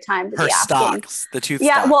now's the right time to be asking. Her stocks, the tooth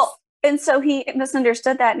stocks. Yeah, well, and so he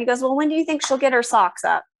misunderstood that. And he goes, well, when do you think she'll get her socks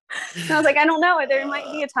up? And I was like, I don't know. There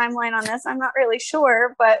might be a timeline on this. I'm not really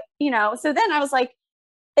sure. But, so then I was like,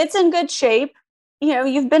 it's in good shape.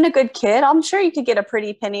 You've been a good kid. I'm sure you could get a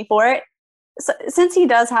pretty penny for it. So, since he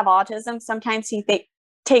does have autism, sometimes he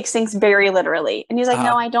takes things very literally. And he's like,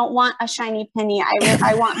 no, I don't want a shiny penny.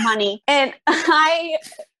 I want money. And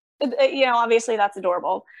obviously that's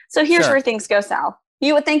adorable. So here's where things go south.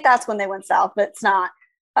 You would think that's when they went south, but it's not.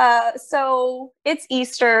 So it's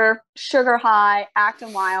Easter, sugar high,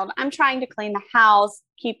 acting wild. I'm trying to clean the house,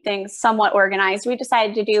 keep things somewhat organized. We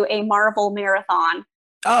decided to do a Marvel marathon.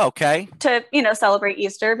 Oh, okay. To, celebrate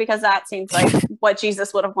Easter, because that seems like what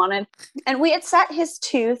Jesus would have wanted. And we had set his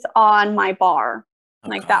tooth on my bar.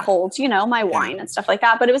 That holds, my wine and stuff like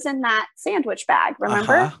that. But it was in that sandwich bag,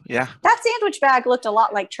 remember? Yeah. That sandwich bag looked a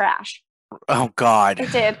lot like trash. Oh, God.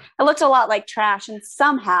 It did. It looked a lot like trash, and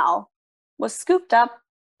somehow was scooped up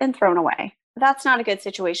and thrown away. That's not a good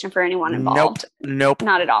situation for anyone involved. Nope.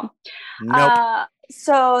 Not at all. Nope.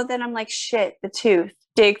 So then I'm like, shit, the tooth.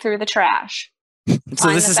 Dig through the trash. So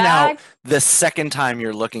this is now the second time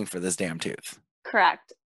you're looking for this damn tooth.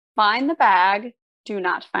 Correct. Find the bag. Do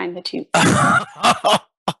not find the tooth.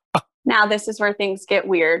 Now this is where things get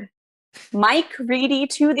weird. Mike Reedy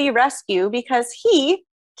to the rescue, because he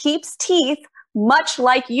keeps teeth much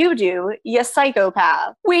like you do, you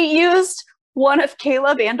psychopath. We used one of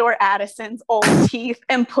Caleb and/or Addison's old teeth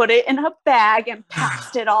and put it in a bag and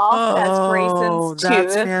passed it off as Grayson's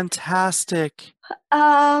that's tooth. fantastic.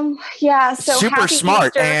 Yeah, so super happy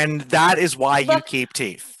smart, Easter. and that is why you Look, keep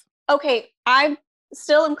teeth. Okay, I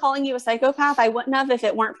still am calling you a psychopath. I wouldn't have if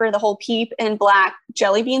it weren't for the whole Peep and Black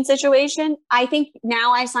jelly bean situation. I think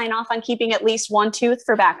now I sign off on keeping at least one tooth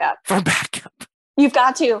for backup. For backup. You've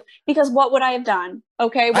got to, because what would I have done?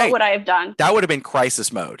 Okay, what would I have done? That would have been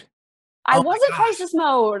crisis mode. I was in crisis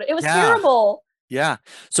mode. It was Yeah. terrible. Yeah.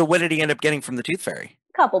 So what did he end up getting from the Tooth Fairy?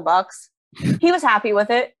 A couple bucks. He was happy with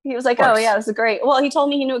it. He was like, oh yeah, this is great. Well, he told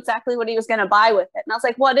me he knew exactly what he was going to buy with it. And I was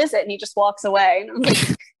like, what is it? And he just walks away. And I was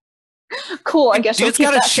like, cool, I guess you'll keep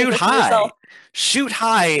that shoot high. Yourself. Shoot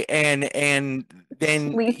high and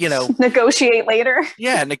then, you know. Negotiate later.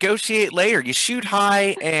 Yeah, negotiate later. You shoot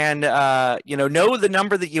high and, you know the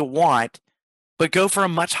number that you want, but go for a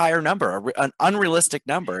much higher number, an unrealistic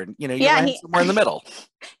number. And, you know, you land somewhere in the middle.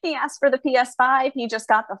 He asked for the PS5. He just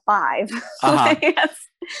got the 5. Yes,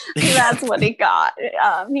 that's what he got.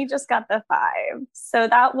 He just got the 5. So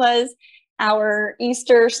that was our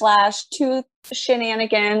Easter / tooth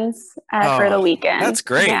shenanigans for the weekend. That's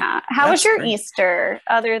great. Yeah. How was your Easter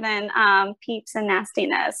other than Peeps and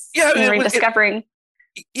nastiness? Yeah, rediscovering.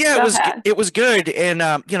 It was good,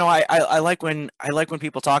 and you know, I like when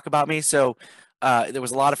people talk about me. So there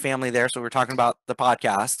was a lot of family there, so we were talking about the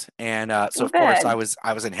podcast, and so of course I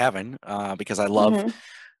was in heaven because I love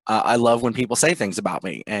I love when people say things about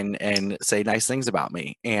me and say nice things about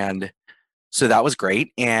me, and so that was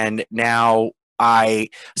great. And now I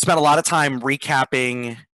spent a lot of time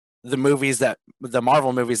recapping the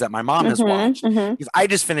Marvel movies that my mom has watched. Because I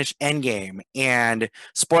just finished Endgame, and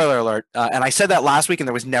spoiler alert, and I said that last week and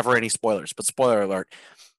there was never any spoilers, but spoiler alert,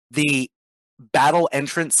 the battle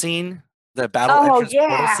entrance scene, portal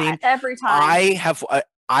scene, every time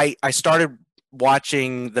I started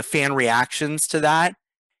watching the fan reactions to that.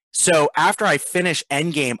 So after I finish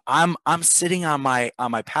Endgame, I'm sitting on my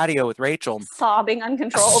patio with Rachel, sobbing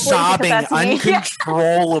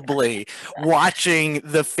uncontrollably, watching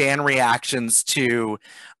the fan reactions to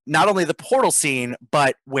not only the portal scene,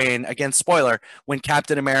 but when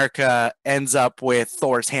Captain America ends up with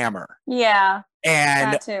Thor's hammer. Yeah.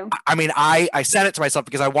 And I mean, I said it to myself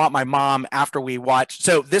because I want my mom after we watch.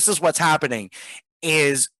 So this is what's happening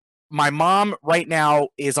is my mom right now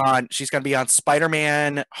she's going to be on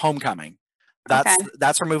Spider-Man Homecoming.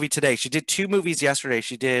 That's her movie today. She did 2 movies yesterday.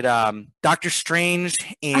 She did Doctor Strange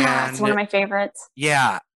and it's one of my favorites.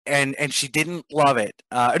 Yeah. And she didn't love it.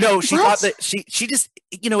 No, she thought that she just,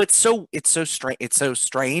 you know, it's so strange. It's so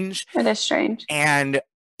strange. It is strange. And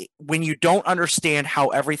when you don't understand how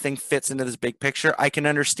everything fits into this big picture, I can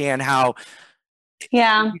understand how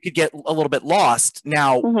you could get a little bit lost.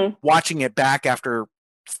 Now, watching it back after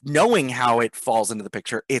knowing how it falls into the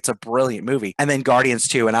picture, it's a brilliant movie. And then Guardians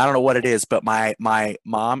 2, and I don't know what it is, but my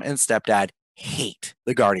mom and stepdad hate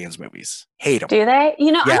the Guardians movies. Hate them. Do they?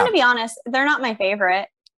 You know, I'm going to be honest, they're not my favorite.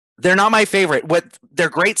 They're not my favorite. They're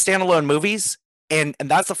great standalone movies. And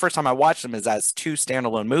that's the first time I watched them is as 2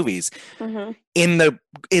 standalone movies. In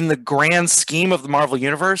the grand scheme of the Marvel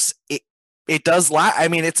universe, it does I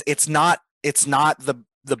mean, it's not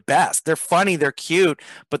the best. They're funny, they're cute,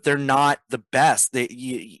 but they're not the best.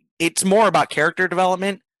 It's more about character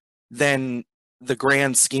development than the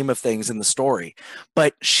grand scheme of things in the story.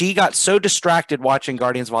 But she got so distracted watching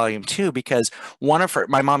Guardians Volume 2 because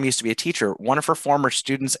my mom used to be a teacher. One of her former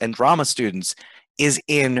students and drama students is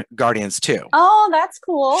in Guardians 2. Oh, that's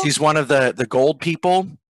cool. She's one of the gold people,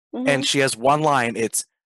 and she has one line. It's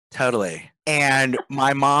totally. And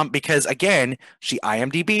my mom, because again, she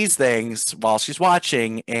IMDb's things while she's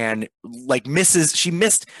watching, and she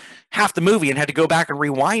missed half the movie and had to go back and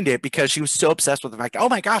rewind it because she was so obsessed with the fact, oh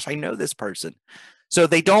my gosh, I know this person. So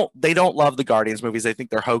they don't love the Guardians movies. They think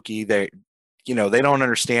they're hokey. They don't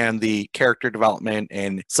understand the character development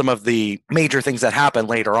and some of the major things that happen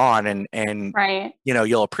later on, and right.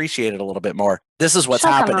 You'll appreciate it a little bit more. This is what's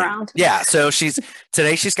happening. Yeah. So she's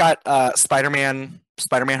got Spider-Man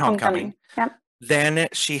Homecoming. Yep. Then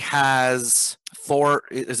she has Thor.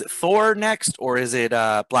 Is it Thor next, or is it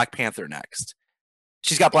Black Panther next?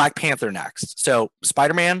 She's got Black Panther next. So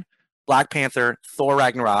Spider-Man, Black Panther, Thor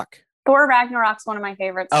Ragnarok. Thor Ragnarok's one of my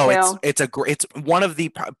favorites. Oh, it's one of the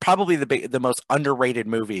probably the most underrated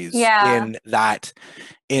movies in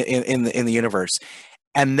the universe.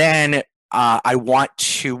 And then I want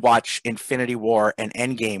to watch Infinity War and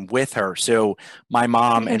Endgame with her. So my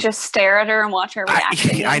mom and just stare at her and watch her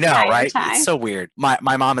reaction. I know, right? It's so weird. My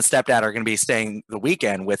mom and stepdad are going to be staying the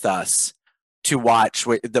weekend with us to watch.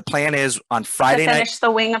 The plan is on Friday to finish night.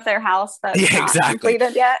 the wing of their house that's not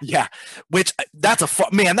completed yet. Yeah, which that's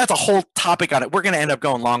that's a whole topic on it. We're going to end up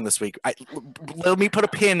going long this week. Let me put a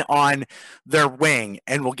pin on their wing,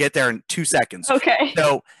 and we'll get there in 2 seconds. Okay.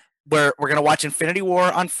 So we're going to watch Infinity War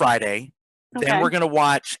on Friday. Okay. Then we're going to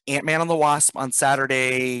watch Ant-Man and the Wasp on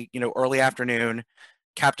Saturday, early afternoon,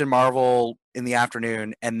 Captain Marvel in the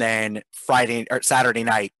afternoon, and then Friday or Saturday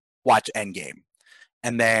night watch Endgame.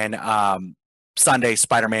 And then Sunday,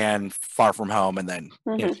 Spider-Man Far From Home, and then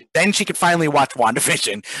then she could finally watch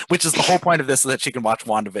WandaVision, which is the whole point of this, so that she can watch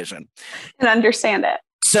WandaVision and understand it.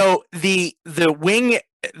 So the wing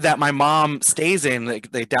that my mom stays in,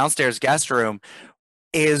 the downstairs guest room,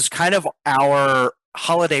 is kind of our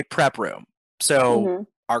holiday prep room. So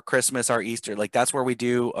our Christmas, our Easter, like that's where we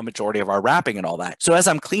do a majority of our wrapping and all that. So as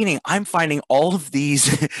I'm cleaning, I'm finding all of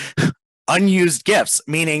these unused gifts,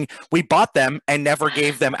 meaning we bought them and never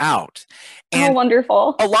gave them out. And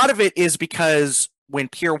wonderful. A lot of it is because when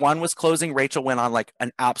Pier 1 was closing, Rachel went on like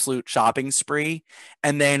an absolute shopping spree.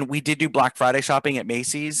 And then we did do Black Friday shopping at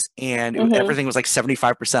Macy's, and everything was like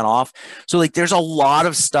 75% off. So like there's a lot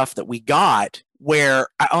of stuff that we got where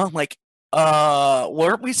I'm like,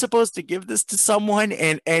 weren't we supposed to give this to someone?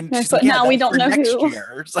 And she's like, now we don't know next who.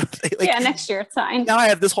 Year or something. Like, next year it's fine. Now I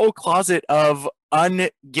have this whole closet of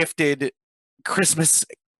ungifted Christmas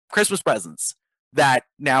presents that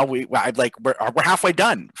now we're halfway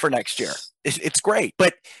done for next year. It's great.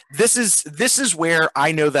 But this is where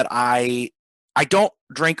I know that I don't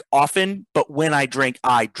drink often, but when I drink,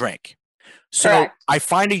 I drink. So correct. I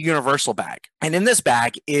find a Universal bag, and in this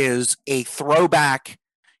bag is a throwback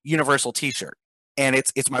Universal t-shirt, and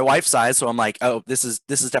it's my wife's size, so I'm like, oh, this is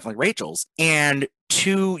definitely Rachel's, and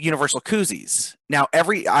 2 Universal koozies. Now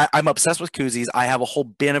I'm obsessed with koozies. I have a whole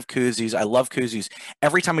bin of koozies. I love koozies.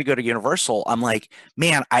 Every time we go to Universal, I'm like,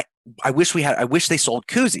 man, I wish they sold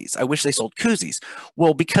koozies. I wish they sold koozies.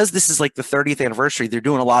 Well, because this is like the 30th anniversary, they're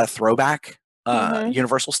doing a lot of throwback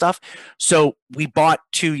Universal stuff. So we bought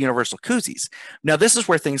 2 Universal koozies. Now this is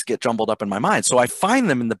where things get jumbled up in my mind. So I find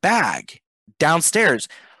them in the bag downstairs.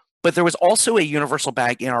 But there was also a Universal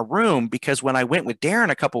bag in our room, because when I went with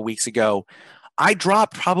Darren a couple weeks ago, I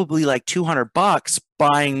dropped probably like $200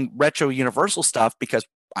 buying retro Universal stuff because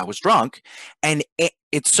I was drunk, and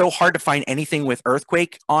it's so hard to find anything with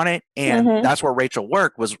Earthquake on it, and that's where Rachel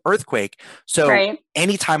worked, was Earthquake. So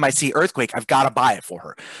anytime I see Earthquake, I've got to buy it for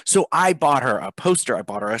her. So I bought her a poster, I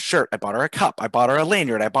bought her a shirt, I bought her a cup, I bought her a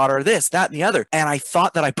lanyard, I bought her this, that, and the other, and I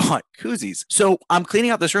thought that I bought koozies. So I'm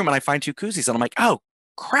cleaning out this room and I find 2 koozies, and I'm like, oh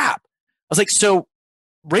crap. I was like, so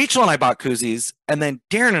Rachel and I bought koozies, and then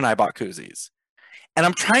Darren and I bought koozies. And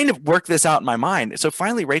I'm trying to work this out in my mind. So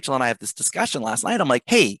finally, Rachel and I have this discussion last night. I'm like,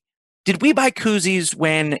 hey, did we buy koozies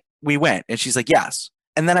when we went? And she's like, yes.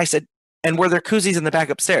 And then I said, and were there koozies in the back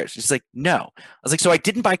upstairs? She's like, no. I was like, so I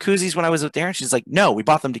didn't buy koozies when I was with Darren? She's like, no, we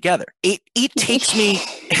bought them together. It takes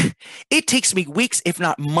me weeks, if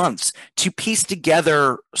not months, to piece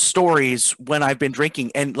together stories when I've been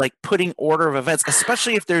drinking, and like putting order of events,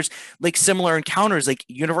 especially if there's like similar encounters. Like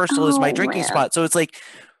Universal is my drinking spot. So it's like,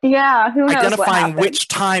 who knows identifying which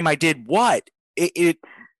time I did what.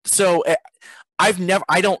 I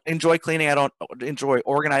don't enjoy cleaning. I don't enjoy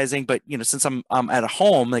organizing, but since I'm at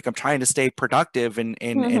home, like I'm trying to stay productive and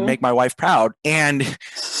make my wife proud. And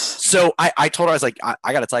so I told her, I was like,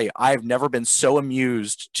 I got to tell you, I've never been so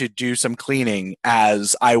amused to do some cleaning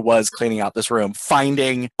as I was cleaning out this room,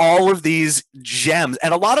 finding all of these gems.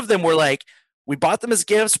 And a lot of them were like, we bought them as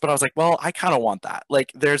gifts, but I was like, well, I kind of want that.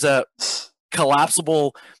 Like there's a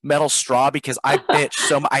collapsible metal straw, because I bitch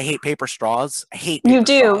so much. I hate paper straws. I hate paper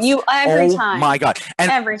straws. You every time. Oh my god.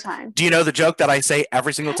 And every time. Do you know the joke that I say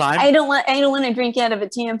every single time? I don't want to drink out of a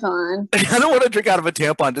tampon. I don't want to drink out of a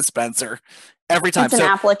tampon dispenser. Every time. It's an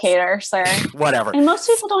applicator, sir. Whatever. And most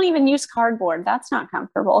people don't even use cardboard. That's not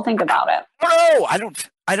comfortable. Think about it. No, I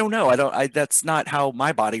don't know. That's not how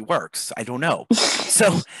my body works. I don't know.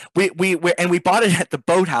 So we bought it at the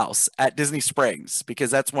Boathouse at Disney Springs, because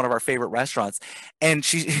that's one of our favorite restaurants. And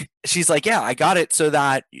she's like, yeah, I got it so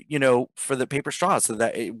that, for the paper straws, so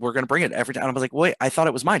that we're going to bring it every time. And I was like, wait, I thought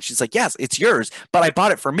it was mine. She's like, yes, it's yours, but I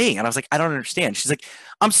bought it for me. And I was like, I don't understand. She's like,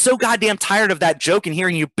 I'm so goddamn tired of that joke and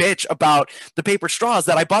hearing you bitch about the paper straws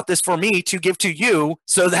that I bought this for me to give to you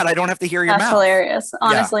so that I don't have to hear your mouth. That's hilarious.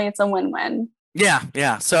 Honestly, It's a win-win.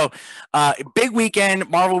 Yeah. So, big weekend,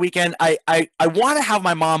 Marvel weekend. I want to have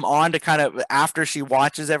my mom on to kind of after she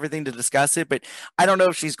watches everything to discuss it, but I don't know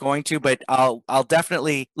if she's going to. But I'll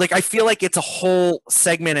definitely, like, I feel like it's a whole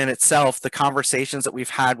segment in itself. The conversations that we've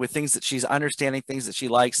had with things that she's understanding, things that she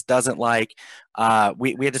likes, doesn't like.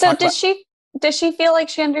 We had to talk. So does she feel like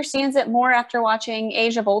she understands it more after watching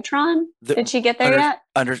Age of Ultron? Did she get there yet?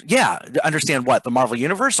 Understand what? The Marvel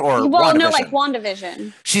Universe or well, WandaVision? No, like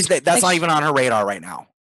WandaVision. That's like not even on her radar right now.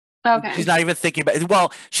 Okay. She's not even thinking about it.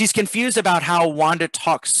 Well, she's confused about how Wanda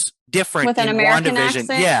talks different with an in American WandaVision.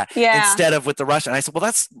 accent? Yeah. Instead of with the Russian. I said, well,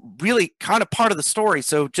 that's really kind of part of the story.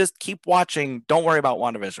 So just keep watching. Don't worry about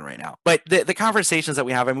WandaVision right now. But the conversations that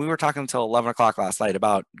we have, and we were talking until 11 o'clock last night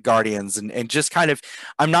about Guardians and just kind of,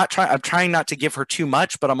 I'm trying not to give her too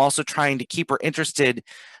much, but I'm also trying to keep her interested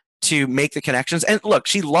to make the connections. And look,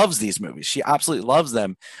 she loves these movies. She absolutely loves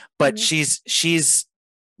them, but she's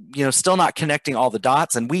still not connecting all the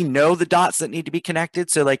dots, and we know the dots that need to be connected.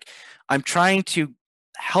 So like, I'm trying to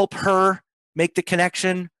help her make the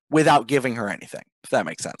connection without giving her anything, if that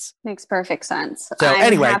makes sense. Makes perfect sense. So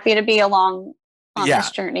I'm happy to be along on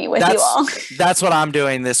this journey with you all. That's what I'm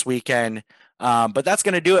doing this weekend. But that's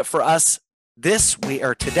going to do it for us this week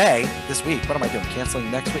or today, this week. What am I doing?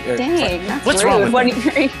 Canceling next week? Dang, that's what's rude. wrong with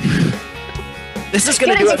me? This is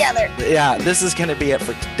going to do it together. Yeah, this is going to be it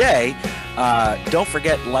for today. Don't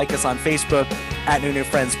forget, like us on Facebook at New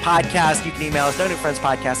Friends Podcast. You can email us,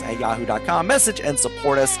 nonewfriendspodcast@yahoo.com. Message and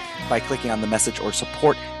support us by clicking on the message or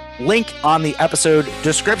support link on the episode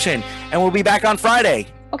description. And we'll be back on Friday.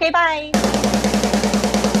 Okay, bye.